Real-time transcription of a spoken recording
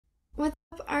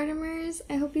Artemers,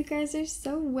 I hope you guys are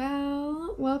so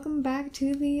well. Welcome back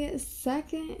to the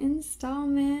second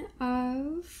installment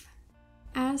of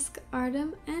Ask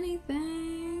Artem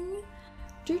Anything.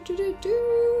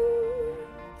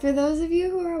 For those of you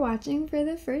who are watching for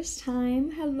the first time,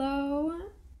 hello.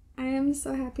 I am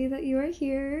so happy that you are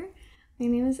here. My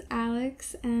name is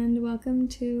Alex and welcome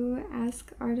to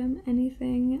Ask Artem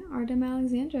Anything, Artem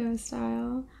Alexandro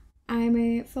style. I'm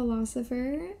a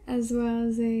philosopher as well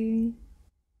as a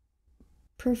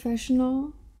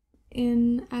professional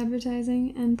in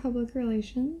advertising and public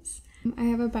relations. I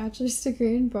have a bachelor's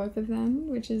degree in both of them,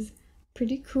 which is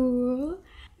pretty cool.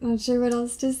 Not sure what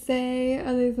else to say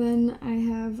other than I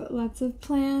have lots of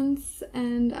plants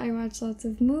and I watch lots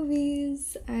of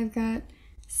movies. I've got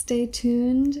Stay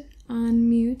Tuned on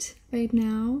mute right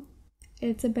now.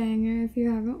 It's a banger if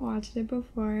you haven't watched it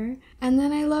before. And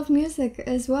then I love music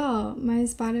as well. My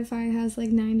Spotify has like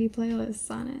 90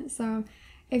 playlists on it. So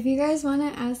if you guys want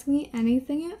to ask me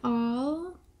anything at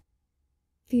all,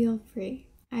 feel free.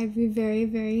 I'd be very,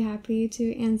 very happy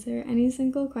to answer any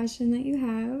single question that you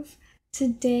have.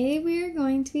 Today we are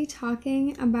going to be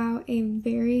talking about a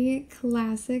very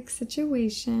classic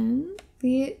situation,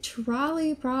 the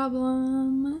trolley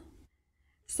problem.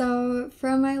 So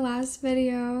from my last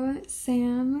video,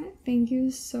 Sam, thank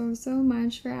you so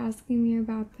much for asking me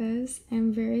about this.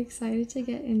 I'm very excited to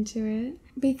get into it.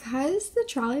 Because the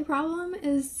trolley problem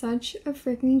is such a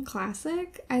freaking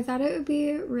classic, I thought it would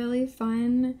be really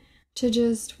fun to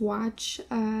just watch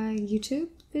a YouTube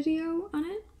video on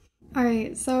it.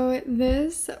 Alright, so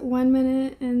this 1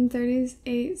 minute and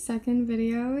 38 second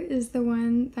video is the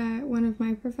one that one of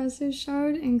my professors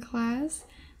showed in class.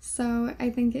 So I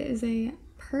think it is a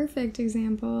perfect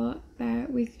example that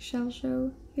we shall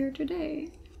show here today.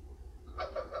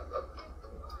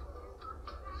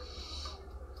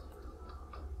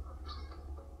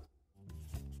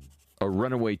 A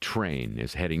runaway train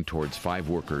is heading towards 5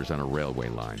 workers on a railway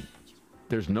line.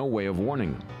 There's no way of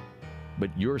warning them,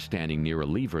 but you're standing near a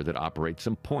lever that operates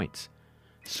some points.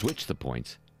 Switch the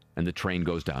points, and the train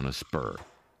goes down a spur.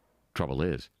 Trouble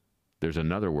is, there's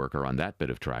another worker on that bit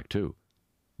of track too,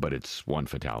 but it's 1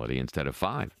 fatality instead of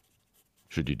 5.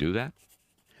 Should you do that?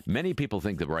 Many people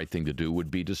think the right thing to do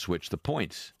would be to switch the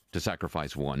points, to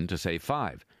sacrifice 1 to save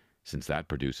 5, since that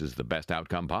produces the best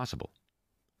outcome possible.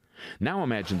 Now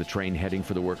imagine the train heading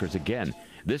for the workers again.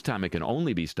 This time it can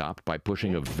only be stopped by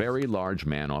pushing a very large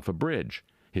man off a bridge.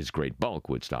 His great bulk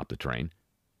would stop the train,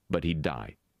 but he'd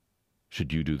die.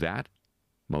 Should you do that?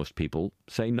 Most people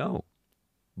say no.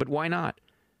 But why not?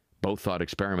 Both thought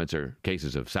experiments are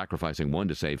cases of sacrificing 1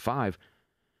 to save 5.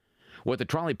 What the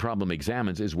trolley problem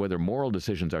examines is whether moral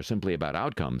decisions are simply about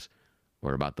outcomes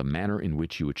or about the manner in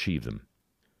which you achieve them.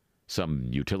 Some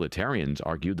utilitarians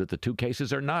argue that the 2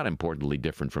 cases are not importantly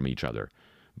different from each other.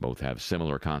 Both have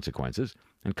similar consequences,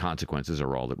 and consequences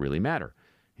are all that really matter.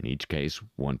 In each case,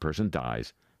 1 person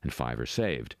dies and 5 are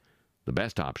saved, the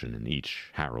best option in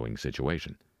each harrowing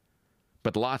situation.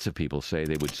 But lots of people say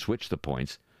they would switch the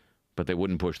points, but they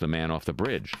wouldn't push the man off the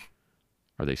bridge.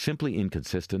 Are they simply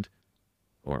inconsistent,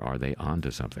 or are they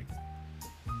onto something?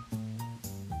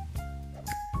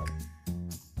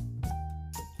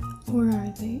 Or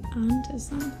are they onto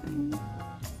something?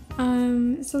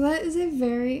 So that is a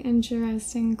very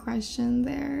interesting question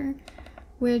there,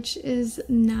 which is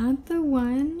not the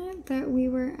one that we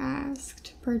were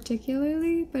asked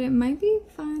particularly, but it might be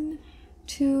fun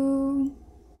to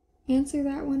answer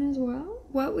that one as well.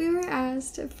 What we were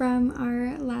asked from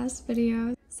our last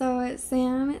video. So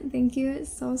Sam, thank you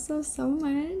so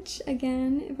much.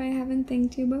 Again, if I haven't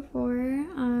thanked you before,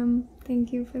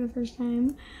 thank you for the first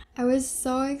time. I was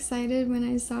so excited when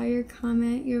I saw your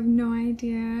comment. You have no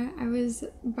idea. I was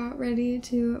about ready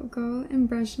to go and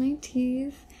brush my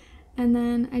teeth, and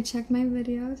then I checked my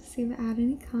video to see if it had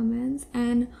any comments,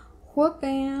 and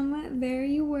whoop-bam, there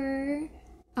you were.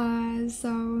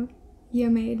 So you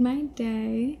made my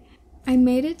day. I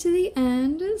made it to the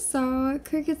end, so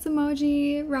crickets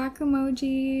emoji, rock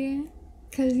emoji,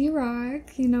 cause you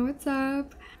rock, you know what's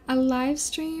up. A live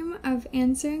stream of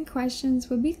answering questions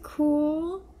would be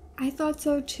cool. I thought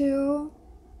so too.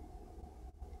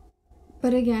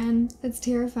 But again, it's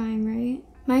terrifying, right?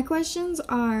 My questions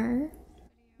are,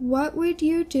 what would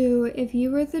you do if you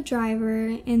were the driver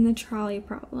in the trolley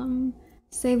problem?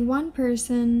 Save 1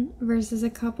 person versus a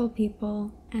couple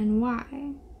people, and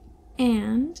why?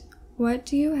 And what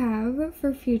do you have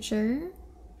for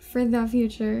the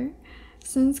future,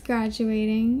 since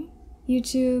graduating,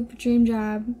 YouTube, dream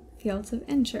job, fields of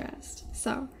interest?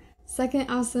 So,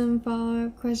 second awesome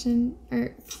follow-up question,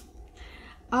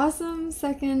 awesome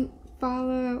second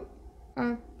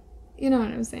follow-up, you know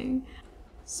what I'm saying.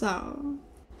 So,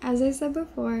 as I said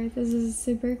before, this is a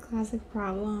super classic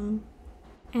problem,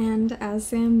 and as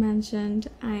Sam mentioned,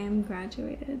 I am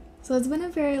graduated. So it's been a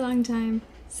very long time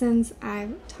since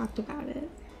I've talked about it.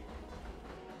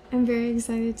 I'm very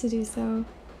excited to do so.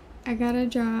 I gotta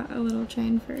draw a little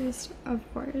train first, of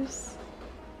course.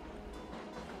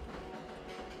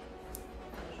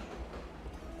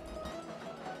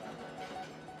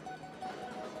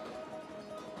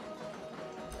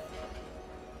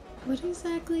 What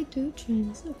exactly do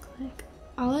trains look like?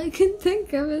 All I can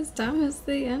think of is Thomas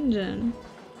the Engine.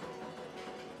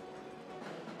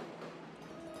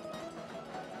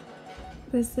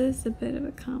 This is a bit of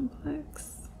a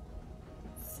complex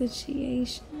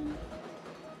situation.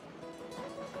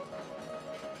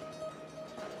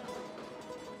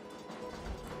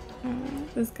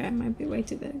 This guy might be way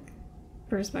too big,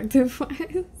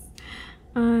 perspective-wise.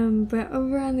 But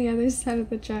over on the other side of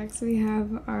the tracks, we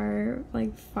have our,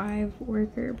 like, 5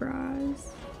 worker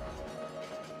bras.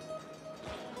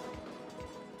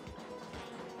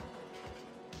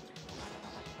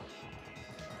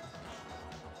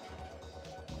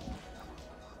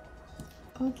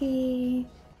 Okay,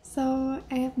 so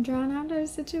I have drawn out our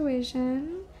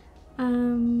situation.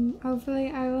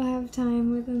 Hopefully I will have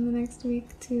time within the next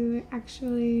week to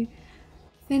actually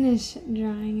finish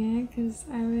drawing it, because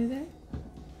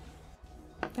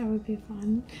that would be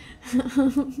fun.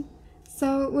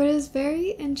 So what is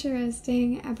very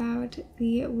interesting about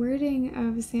the wording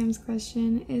of Sam's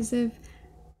question is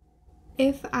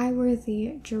if I were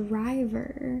the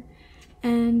driver,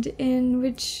 and in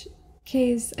which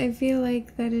case I feel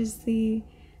like that is the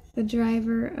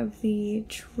driver of the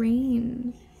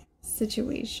train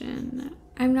situation.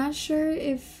 I'm not sure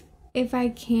if I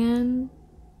can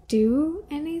do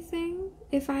anything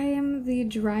if I am the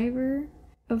driver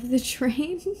of the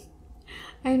train.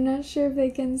 I'm not sure if they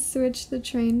can switch the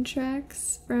train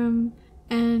tracks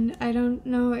and I don't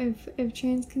know if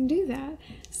trains can do that.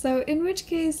 So in which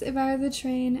case, if I were the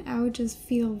train, I would just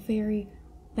feel very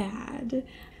bad.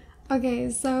 Okay,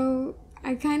 so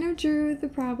I kind of drew the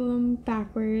problem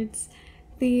backwards.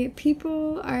 The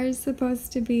people are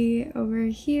supposed to be over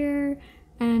here,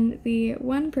 and the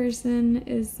one person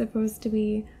is supposed to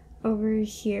be over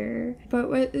here. But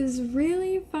what is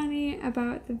really funny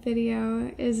about the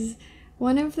video is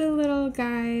one of the little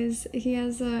guys, he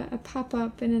has a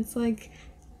pop-up and it's like,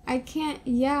 I can't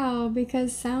yell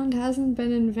because sound hasn't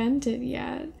been invented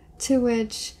yet. To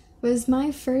which was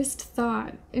my first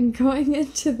thought in going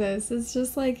into this. It's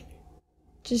just like,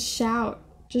 just shout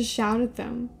at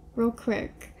them real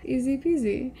quick. Easy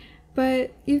peasy.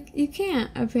 But you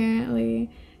can't, apparently.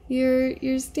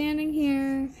 You're standing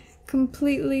here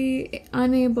completely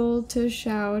unable to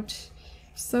shout.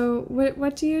 So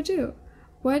what do you do?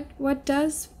 What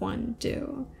does one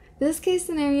do? This case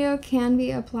scenario can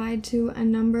be applied to a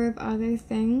number of other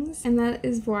things, and that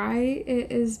is why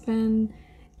it has been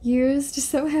used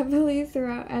so heavily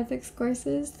throughout ethics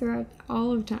courses throughout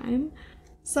all of time.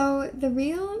 So the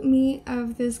real meat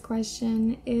of this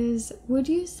question is, would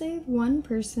you save one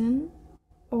person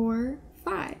or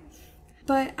 5?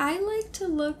 But I like to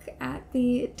look at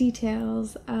the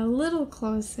details a little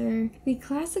closer. The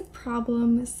classic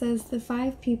problem says the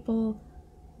 5 people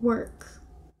work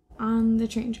on the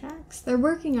train tracks. They're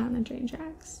working on the train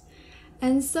tracks.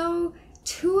 And so,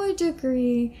 to a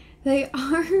degree, they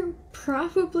are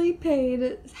probably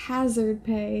paid hazard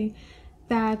pay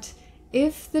that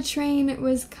if the train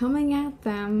was coming at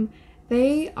them,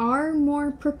 they are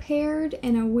more prepared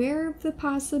and aware of the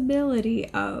possibility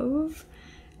of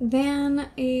than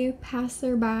a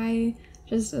passerby,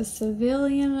 just a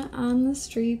civilian on the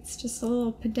streets, just a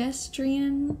little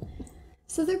pedestrian.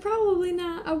 So they're probably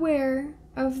not aware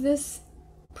of this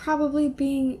probably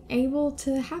being able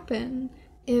to happen.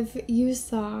 If you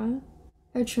saw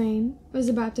a train was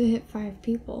about to hit 5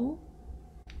 people,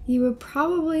 you would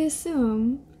probably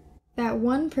assume that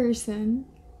one person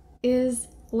is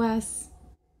less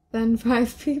than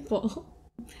 5 people.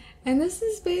 And this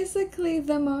is basically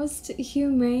the most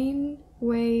humane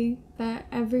way that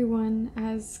everyone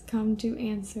has come to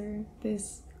answer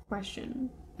this question.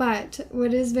 But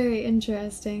what is very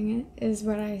interesting is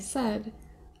what I said.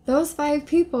 Those 5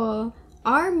 people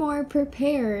are more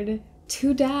prepared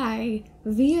to die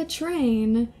via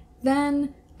train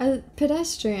than a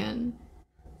pedestrian.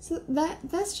 So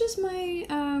that's just my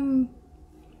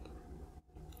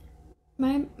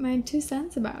my 2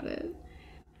 cents about it.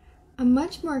 A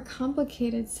much more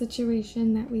complicated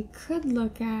situation that we could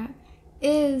look at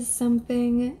is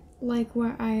something like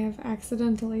what I have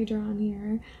accidentally drawn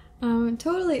here.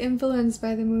 Totally influenced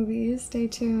by the movie. Stay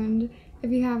tuned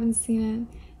if you haven't seen it.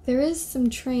 There is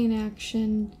some train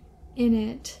action in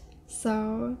it.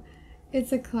 So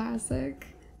it's a classic.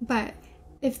 But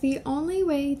if the only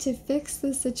way to fix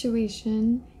the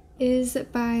situation is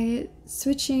by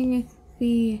switching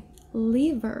the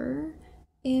lever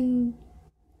in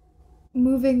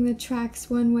moving the tracks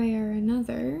one way or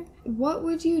another, what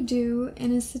would you do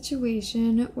in a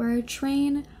situation where a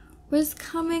train was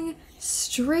coming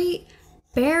straight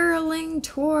barreling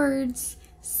towards,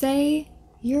 say,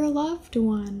 your loved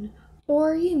one,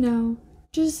 or,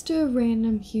 just a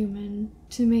random human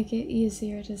to make it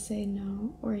easier to say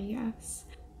no or yes?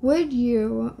 Would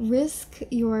you risk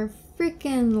your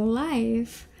freaking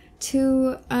life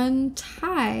to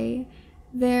untie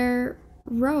their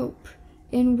rope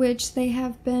in which they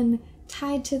have been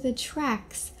tied to the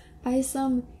tracks by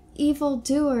some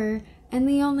evildoer, and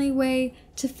the only way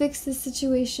to fix the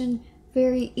situation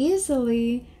very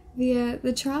easily via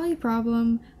the trolley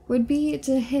problem would be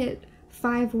to hit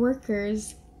 5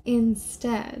 workers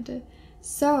instead?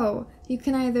 So you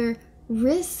can either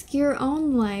risk your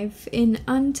own life in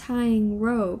untying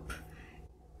rope,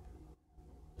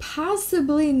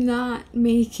 possibly not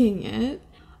making it.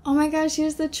 Oh my gosh,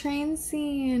 here's the train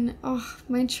scene. Oh,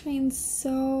 my train's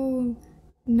so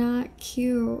not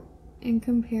cute in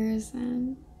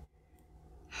comparison.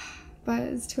 But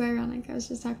it's too ironic, I was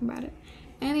just talking about it.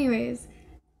 Anyways,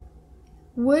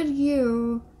 would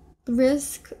you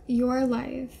risk your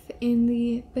life in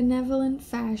the benevolent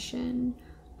fashion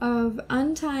of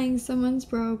untying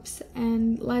someone's ropes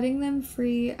and letting them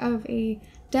free of a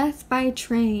death by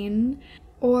train?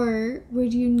 Or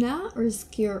would you not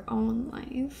risk your own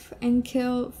life and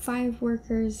kill 5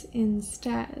 workers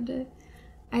instead?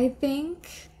 I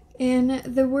think, in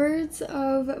the words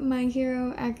of My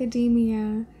Hero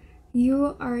Academia,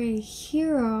 you are a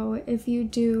hero if you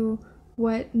do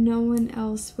what no one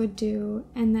else would do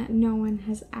and that no one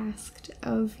has asked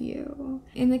of you.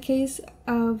 In the case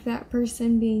of that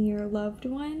person being your loved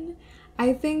one,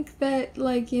 I think that,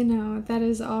 that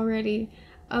is already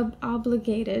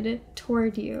obligated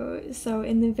toward you. So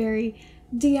in the very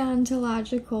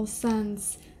deontological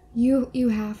sense, you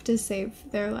have to save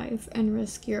their life and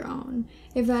risk your own.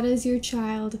 If that is your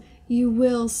child, you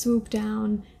will swoop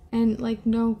down and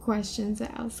no questions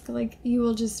asked. You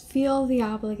will just feel the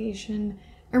obligation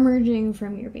emerging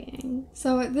from your being.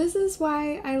 So this is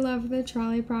why I love the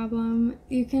trolley problem.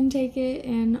 You can take it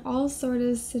in all sorts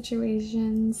of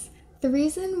situations. The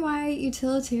reason why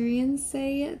utilitarians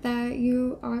say that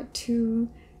you ought to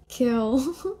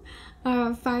kill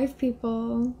 5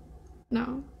 people,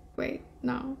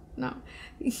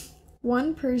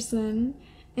 one person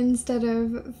instead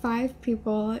of 5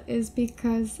 people is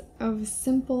because of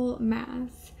simple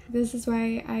math. This is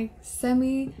why I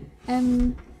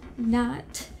am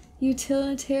not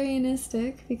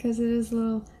utilitarianistic, because it is a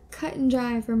little cut and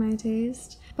dry for my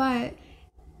taste. But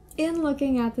in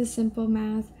looking at the simple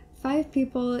math, 5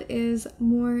 people is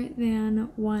more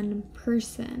than 1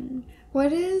 person.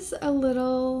 What is a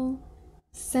little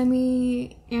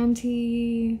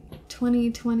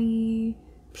anti-2020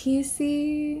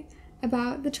 PC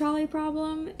about the trolley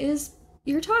problem is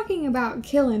you're talking about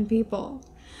killing people.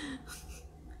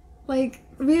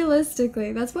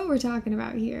 Realistically, that's what we're talking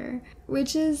about here,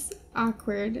 which is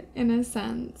awkward in a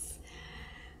sense.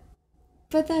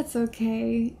 But that's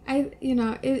okay.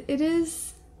 It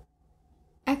is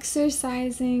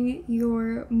exercising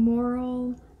your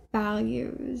moral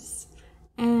values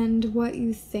and what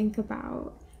you think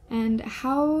about and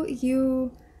how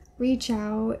you reach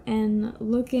out and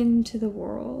look into the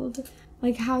world,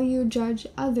 how you judge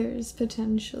others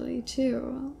potentially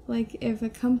too. If a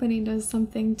company does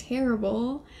something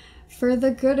terrible for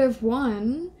the good of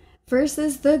one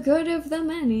versus the good of the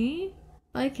many,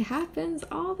 happens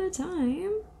all the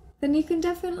time, then you can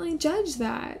definitely judge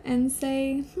that and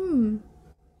say,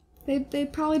 they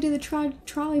probably do the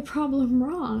trolley problem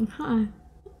wrong, huh?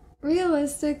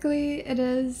 Realistically, it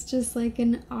is just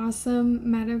an awesome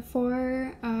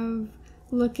metaphor of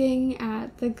looking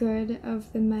at the good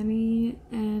of the many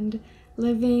and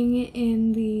living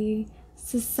in the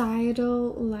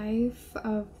societal life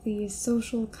of the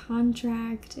social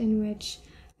contract in which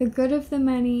the good of the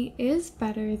many is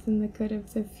better than the good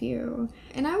of the few.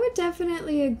 And I would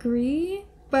definitely agree,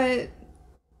 but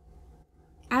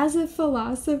as a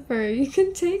philosopher, you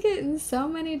can take it in so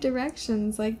many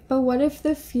directions. But what if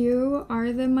the few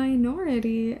are the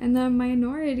minority and the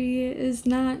minority is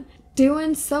not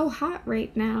doing so hot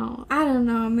right now? I don't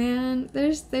know, man.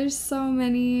 There's so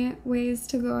many ways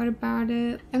to go about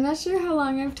it. I'm not sure how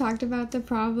long I've talked about the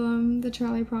problem, the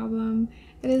trolley problem.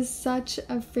 It is such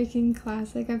a freaking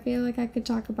classic. I feel like I could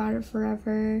talk about it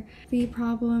forever. The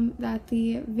problem that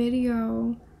the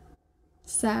video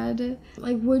said,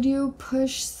 like, would you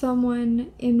push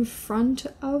someone in front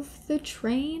of the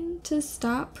train to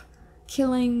stop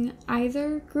killing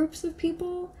either groups of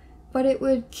people, but it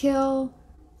would kill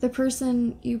the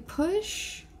person you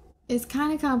push? It's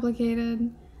kind of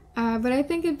complicated, but I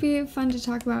think it'd be fun to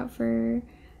talk about for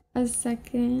a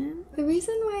second. The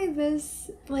reason why this,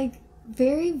 like,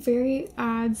 very, very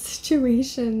odd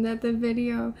situation that the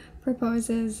video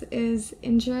proposes is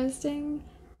interesting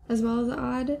as well as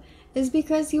odd is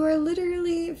because you are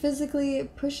literally physically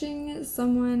pushing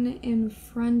someone in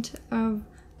front of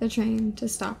the train to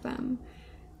stop them.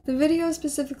 The video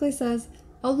specifically says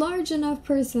a large enough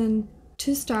person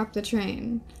to stop the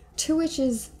train, to which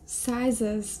is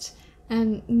sizest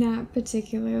and not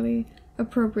particularly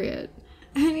appropriate.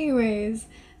 Anyways,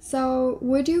 so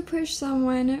would you push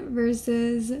someone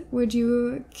versus would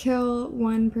you kill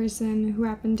one person who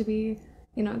happened to be,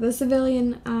 you know, the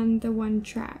civilian on the one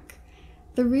track?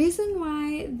 The reason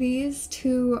why these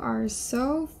two are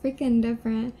so freaking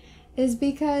different is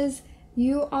because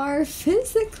you are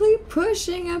physically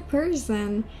pushing a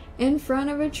person in front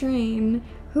of a train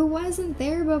who wasn't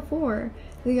there before.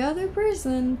 The other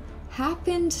person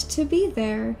happened to be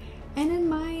there, and in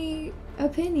my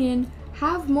opinion,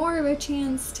 have more of a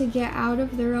chance to get out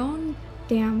of their own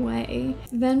damn way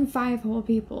than 5 whole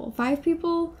people. 5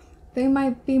 people, they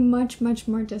might be much, much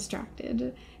more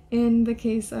distracted in the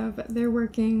case of they're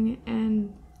working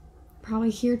and probably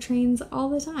hear trains all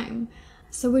the time.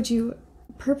 So would you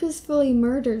purposefully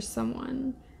murder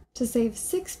someone to save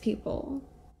 6 people?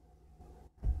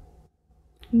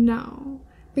 No,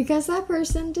 because that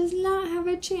person does not have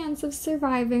a chance of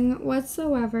surviving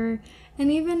whatsoever, and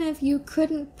even if you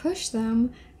couldn't push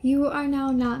them, you are now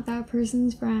not that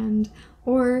person's friend,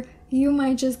 or you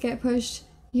might just get pushed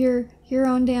your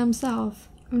own damn self.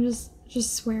 I'm just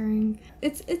swearing.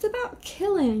 It's about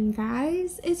killing,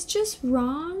 guys. It's just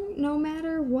wrong no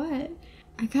matter what.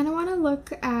 I kind of want to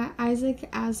look at Isaac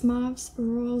Asimov's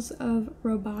rules of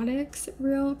robotics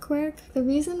real quick. The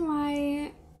reason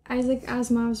why Isaac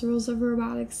Asimov's rules of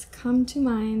robotics come to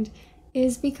mind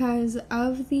is because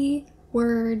of the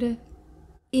word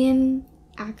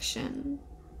inaction.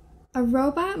 A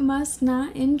robot must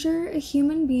not injure a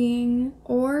human being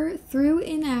or through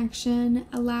inaction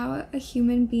allow a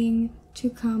human being to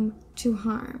come to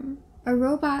harm. A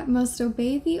robot must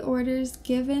obey the orders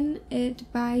given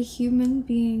it by human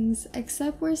beings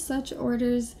except where such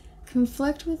orders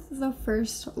conflict with the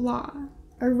first law.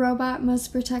 A robot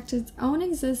must protect its own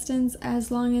existence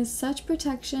as long as such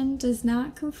protection does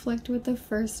not conflict with the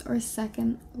first or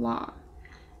second law.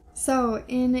 So,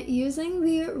 in using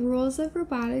the rules of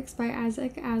robotics by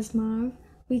Isaac Asimov,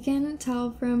 we can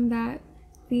tell from that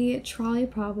the trolley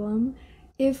problem,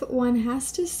 if one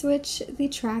has to switch the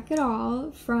track at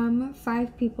all from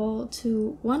 5 people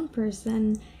to 1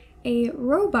 person, a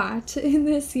robot in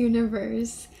this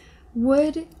universe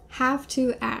would have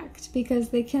to act because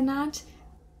they cannot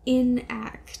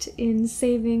inact in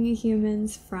saving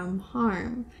humans from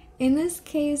harm. In this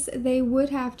case, they would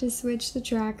have to switch the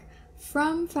track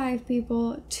from 5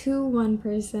 people to 1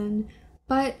 person,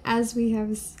 but as we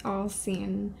have all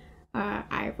seen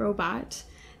iRobot,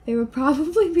 they would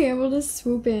probably be able to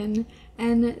swoop in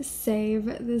and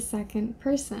save the second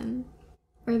person,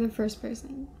 or the first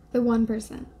person, the 1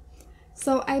 person.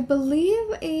 So I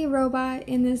believe a robot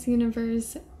in this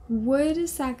universe would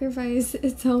sacrifice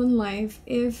its own life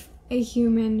if a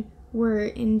human were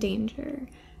in danger,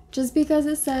 just because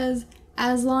it says,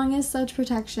 as long as such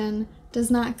protection does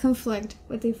not conflict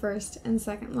with the first and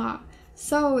second law.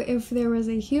 So if there was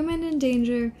a human in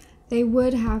danger, they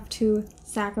would have to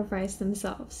sacrifice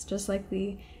themselves, just like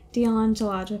the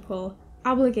deontological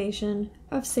obligation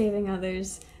of saving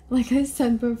others, like I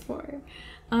said before.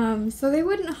 So they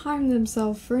wouldn't harm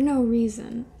themselves for no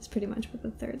reason, is pretty much what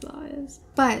the third law is.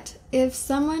 But if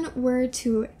someone were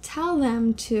to tell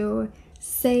them to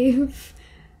save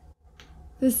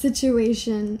the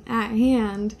situation at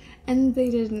hand, and they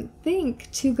didn't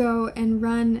think to go and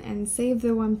run and save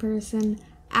the 1 person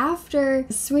after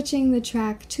switching the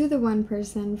track to the 1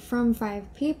 person from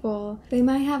 5 people, they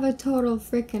might have a total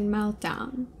freaking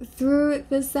meltdown. Through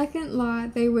the second law,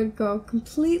 they would go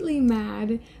completely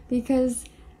mad because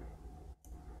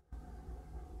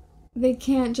they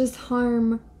can't just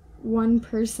harm 1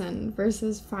 person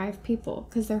versus 5 people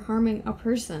because they're harming a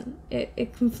person.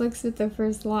 It conflicts with the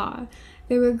first law.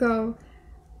 They would go,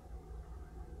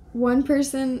 1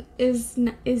 person is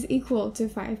equal to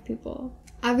 5 people.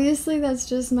 Obviously, that's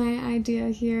just my idea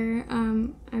here.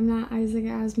 I'm not Isaac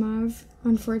Asimov,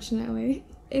 unfortunately.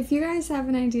 If you guys have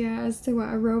an idea as to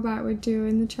what a robot would do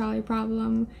in the trolley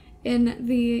problem in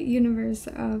the universe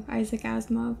of Isaac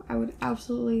Asimov, I would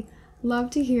absolutely love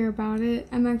to hear about it.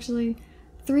 I'm actually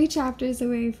 3 chapters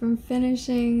away from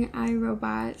finishing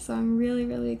iRobot, so I'm really,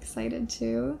 really excited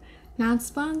too. Not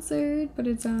sponsored, but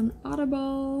it's on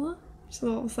Audible. Just a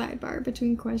little sidebar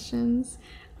between questions.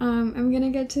 I'm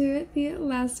gonna get to the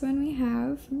last one we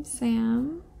have from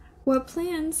Sam. What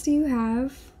plans do you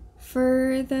have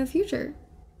for the future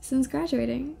since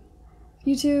graduating?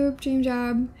 YouTube, dream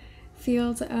job,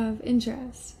 field of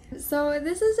interest. So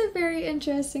this is a very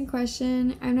interesting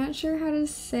question. I'm not sure how to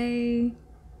say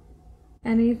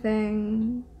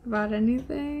anything about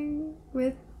anything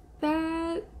with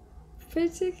that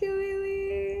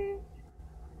particularly.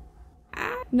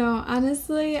 No,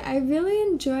 honestly, I really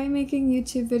enjoy making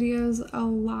YouTube videos a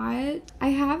lot. I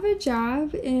have a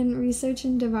job in research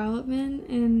and development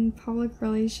in public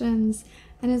relations,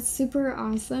 and it's super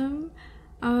awesome.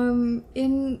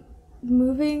 In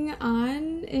moving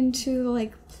on into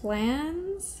like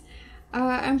plans,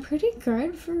 I'm pretty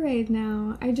good for right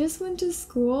now. I just went to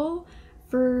school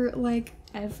for like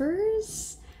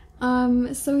Evers,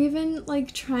 so even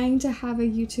like trying to have a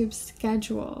YouTube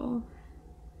schedule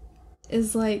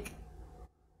is like,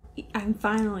 I'm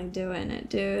finally doing it,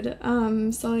 dude.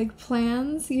 So like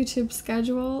plans, YouTube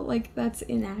schedule, like that's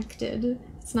enacted.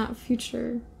 It's not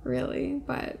future really,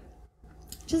 but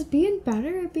just being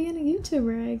better at being a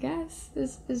YouTuber, I guess,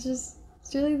 is just,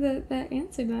 it's really the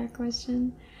answer to that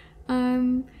question.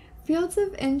 Fields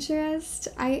of interest,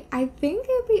 I think it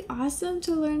would be awesome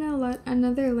to learn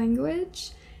another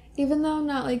language, even though I'm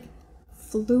not like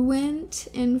fluent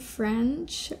in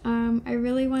French. I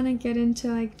really want to get into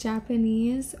like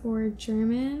Japanese or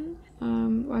German.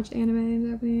 Watch anime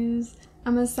in Japanese.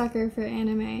 I'm a sucker for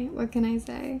anime, what can I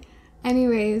say?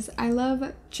 Anyways, I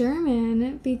love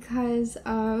German because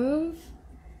of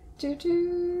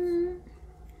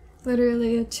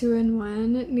literally a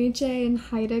 2-in-1. Nietzsche and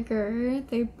Heidegger,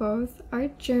 they both are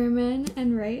German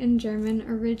and write in German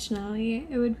originally.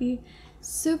 It would be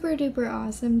super duper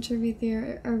awesome to read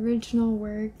their original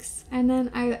works. And then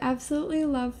I absolutely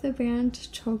love the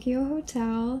band Tokyo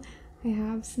Hotel. I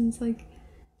have since like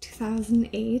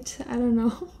 2008, I don't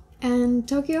know. And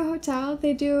Tokyo Hotel,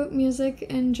 they do music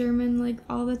in German like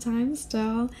all the time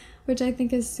still, which I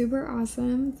think is super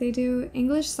awesome. They do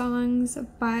English songs,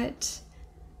 but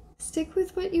stick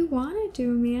with what you want to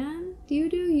do, man. You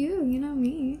do you, you know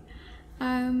me.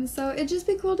 So it'd just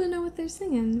be cool to know what they're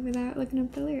singing without looking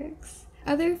up the lyrics.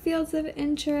 Other fields of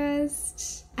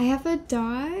interest. I have a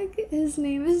dog. His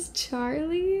name is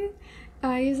Charlie.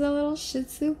 He's a little Shih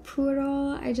Tzu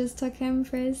poodle. I just took him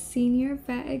for his senior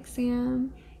vet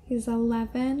exam. He's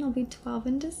 11. He'll be 12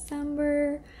 in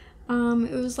December.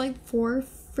 It was like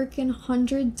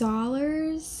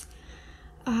 $400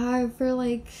 for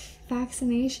like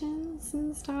vaccinations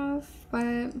and stuff,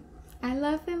 but I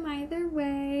love him either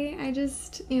way. I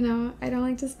just, I don't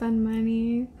like to spend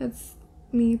money. That's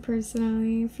me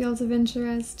personally. Fields of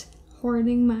interest,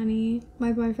 hoarding money.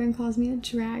 My boyfriend calls me a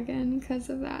dragon because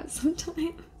of that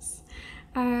sometimes.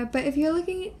 But if you're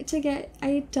looking to get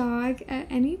a dog at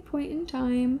any point in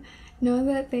time, know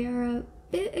that they are a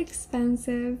bit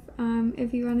expensive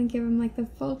if you want to give him like the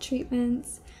full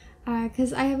treatments.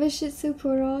 Because I have a Shih Tzu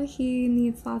poodle. He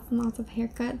needs lots and lots of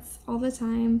haircuts all the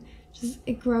time.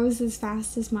 It grows as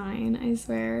fast as mine, I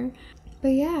swear.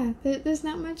 But yeah, there's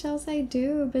not much else I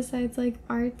do besides like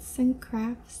arts and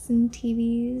crafts and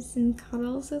TVs and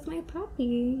cuddles with my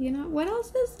puppy. What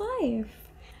else is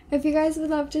life? If you guys would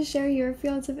love to share your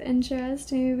fields of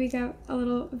interest, maybe we got a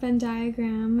little Venn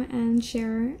diagram and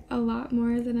share a lot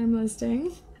more than I'm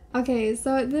listing. Okay,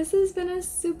 so this has been a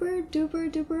super duper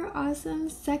duper awesome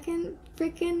second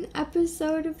freaking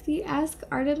episode of the Ask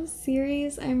Artem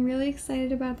series. I'm really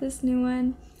excited about this new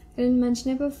one. I didn't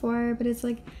mention it before, but it's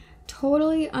like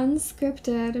totally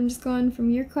unscripted. I'm just going from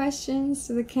your questions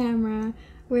to the camera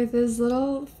with as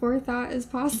little forethought as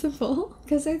possible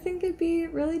because I think it'd be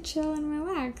really chill and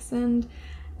relax, and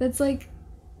that's like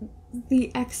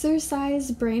the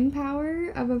exercise brain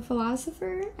power of a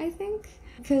philosopher, I think.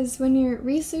 Because when you're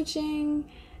researching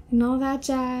and all that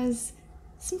jazz,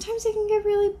 sometimes it can get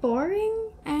really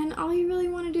boring and all you really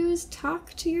want to do is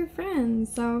talk to your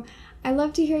friends. So I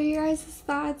love to hear you guys'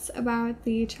 thoughts about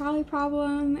the trolley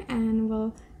problem, and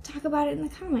we'll talk about it in the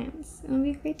comments. It'll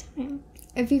be a great time.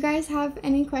 If you guys have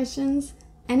any questions,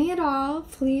 any at all,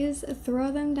 please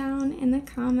throw them down in the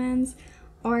comments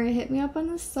or hit me up on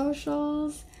the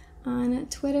socials, on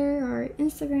Twitter or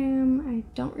Instagram. I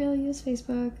don't really use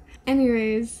Facebook.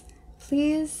 Anyways,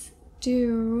 please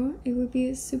do. It would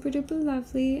be super duper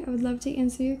lovely. I would love to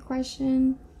answer your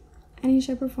question any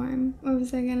shape or form. What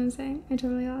was I gonna say? I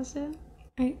totally lost it.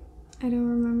 I don't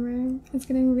remember. It's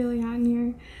getting really hot in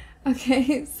here.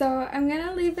 Okay, so I'm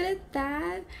gonna leave it at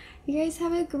that. You guys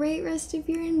have a great rest of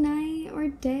your night or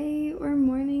day or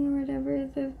morning or whatever.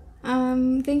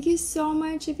 Thank you so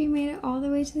much if you made it all the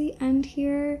way to the end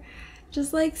here.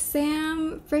 Just like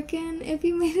Sam, frickin', if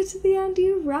you made it to the end,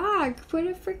 you rock. Put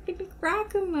a frickin'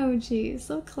 rock emoji.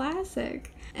 So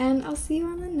classic. And I'll see you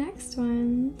on the next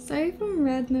one. Sorry if I'm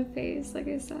red in the face, like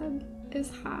I said. It's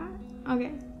hot.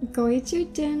 Okay, go eat your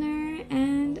dinner,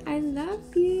 and I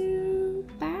love you.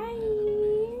 Bye.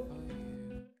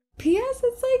 P.S.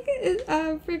 It's like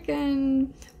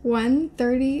freaking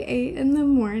 1:38 in the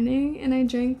morning, and I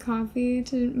drank coffee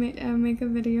to make a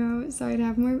video so I'd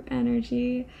have more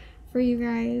energy for you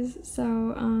guys.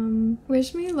 So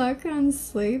wish me luck on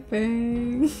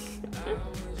sleeping.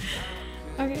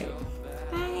 Okay,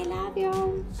 bye. Love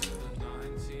you.